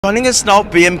Joining us now,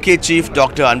 PMK Chief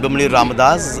Dr Anbumani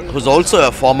Ramadoss, who's also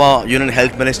a former Union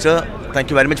Health Minister. Thank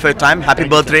you very much for your time. Happy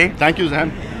birthday. Thank you,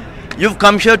 Sam. You've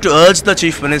come here to urge the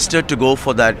Chief Minister to go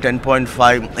for that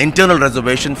 10.5 internal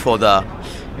reservation for the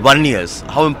 1 years.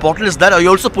 How important is that? Are you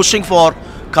also pushing for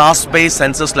caste-based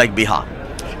census like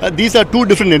Bihar? These are two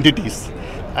different entities.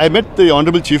 I met the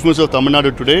Honorable Chief Minister of Tamil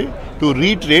Nadu today to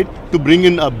reiterate to bring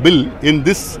in a bill in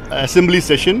this assembly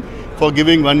session for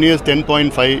giving 1 year's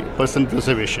 10.5%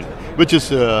 reservation, which is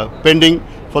pending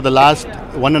for the last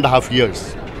 1.5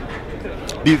 years.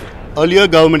 The earlier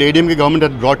government, ADMK government,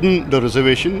 had brought in the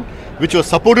reservation, which was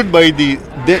supported by the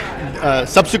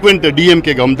subsequent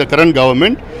DMK government, the current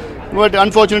government, but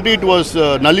unfortunately it was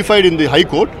nullified in the High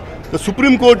Court. The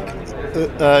Supreme Court,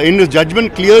 in its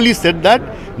judgment, clearly said that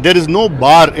there is no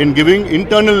bar in giving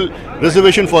internal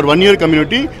reservation for 1 year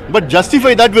community, but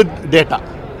justify that with data.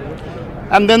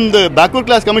 And then the Backward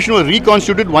Class Commission was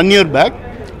reconstituted 1 year back,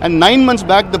 and 9 months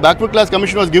back the Backward Class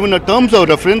Commission was given a terms of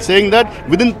reference saying that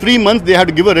within 3 months they had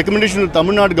to give a recommendation to the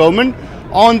Tamil Nadu government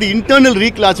on the internal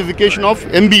reclassification of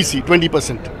MBC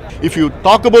 20%. If you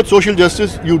talk about social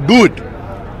justice, you do it.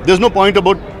 There's no point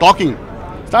about talking.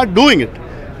 Start doing it.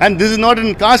 And this is not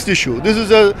a caste issue. This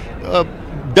is a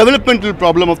developmental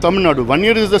problem of Tamil Nadu.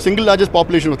 Vanniyar is the single largest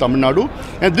population of Tamil Nadu,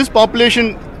 and this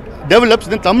population develops,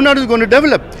 then Tamil Nadu is going to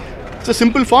develop. It's a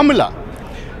simple formula.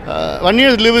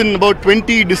 Vanniyars live in about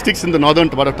 20 districts in the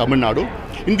northern part of Tamil Nadu.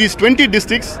 In these 20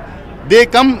 districts, they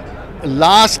come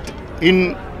last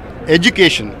in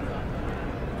education.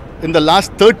 In the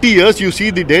last 30 years, you see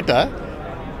the data,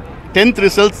 10th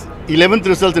results, 11th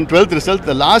results and 12th results,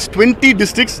 the last 20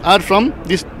 districts are from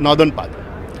this northern part.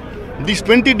 These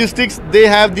 20 districts, they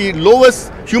have the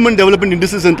lowest human development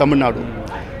indices in Tamil Nadu.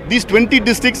 These 20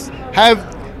 districts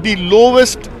have the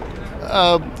lowest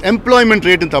employment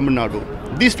rate in Tamil Nadu.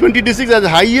 These 20 districts have the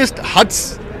highest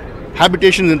huts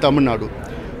habitations in Tamil Nadu.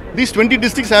 These 20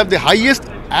 districts have the highest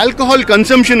alcohol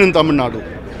consumption in Tamil Nadu.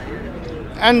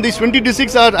 And these 20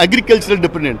 districts are agricultural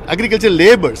dependent, agricultural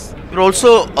labours. You're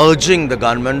also urging the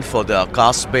government for the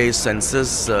caste-based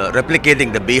census,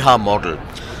 replicating the Bihar model.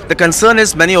 The concern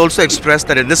is many also express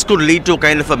that this could lead to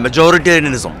kind of a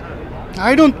majoritarianism.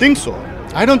 I don't think so.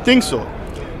 I don't think so.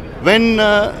 When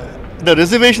the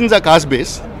reservations are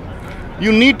caste-based,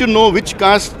 you need to know which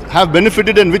castes have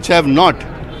benefited and which have not.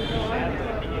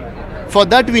 For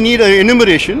that we need an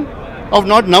enumeration of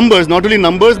not numbers, not only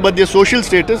numbers, but their social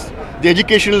status, the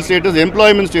educational status, the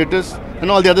employment status,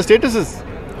 and all the other statuses.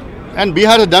 And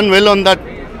Bihar has done well on that.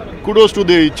 Kudos to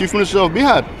the Chief Minister of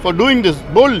Bihar for doing this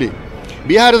boldly.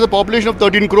 Bihar has a population of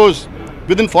 13 crores.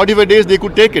 Within 45 days they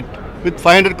could take it with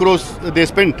 500 crores they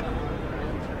spent.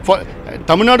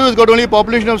 Tamil Nadu has got only a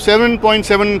population of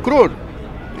 7.7 crore,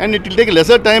 and it will take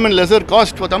lesser time and lesser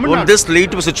cost for Tamil Nadu. Would this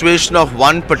lead to a situation of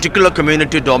one particular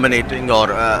community dominating, or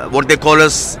what they call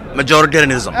as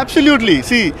majoritarianism? Absolutely.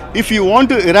 See, if you want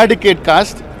to eradicate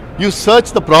caste, you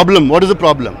search the problem. What is the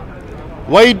problem?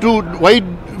 Why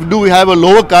do we have a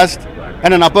lower caste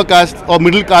and an upper caste or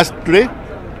middle caste today?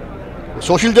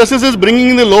 Social justice is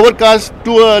bringing the lower caste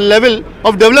to a level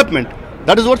of development.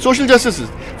 That is what social justice is.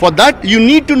 For that, you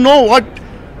need to know what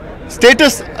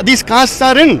status these castes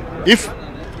are in. If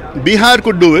Bihar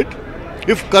could do it,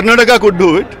 if Karnataka could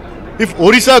do it, if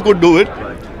Orissa could do it,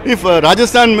 if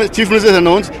Rajasthan Chief Minister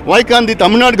announced, why can't the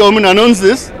Tamil Nadu government announce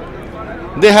this?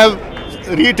 They have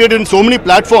reiterated in so many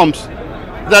platforms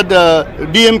that the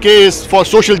DMK is for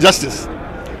social justice.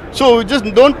 So just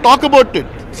don't talk about it.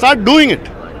 Start doing it.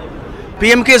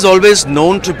 PMK is always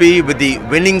known to be with the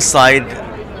winning side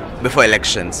before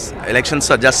elections.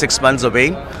 Elections are just 6 months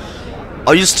away.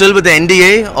 Are you still with the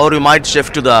NDA, or you might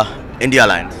shift to the India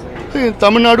alliance? In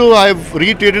Tamil Nadu, I have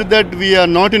reiterated that we are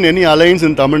not in any alliance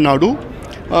in Tamil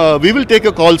Nadu. We will take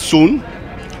a call soon.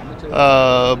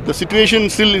 The situation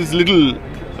still is little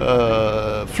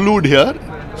fluid here,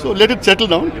 so let it settle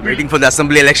down. Waiting for the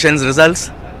assembly elections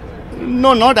results?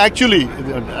 No, not actually.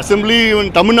 Assembly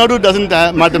in Tamil Nadu doesn't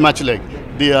matter much. Like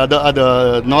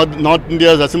the North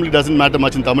India's assembly doesn't matter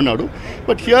much in Tamil Nadu.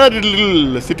 But here,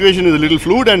 the situation is a little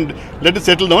fluid, and let it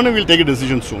settle down, and we'll take a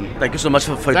decision soon. Thank you so much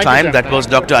for your time. That was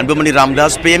Dr Anbumani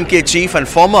Ramadoss, PMK Chief and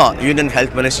former Union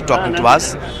Health Minister, talking to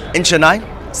us in Chennai.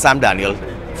 Sam Daniel,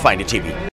 NDTV.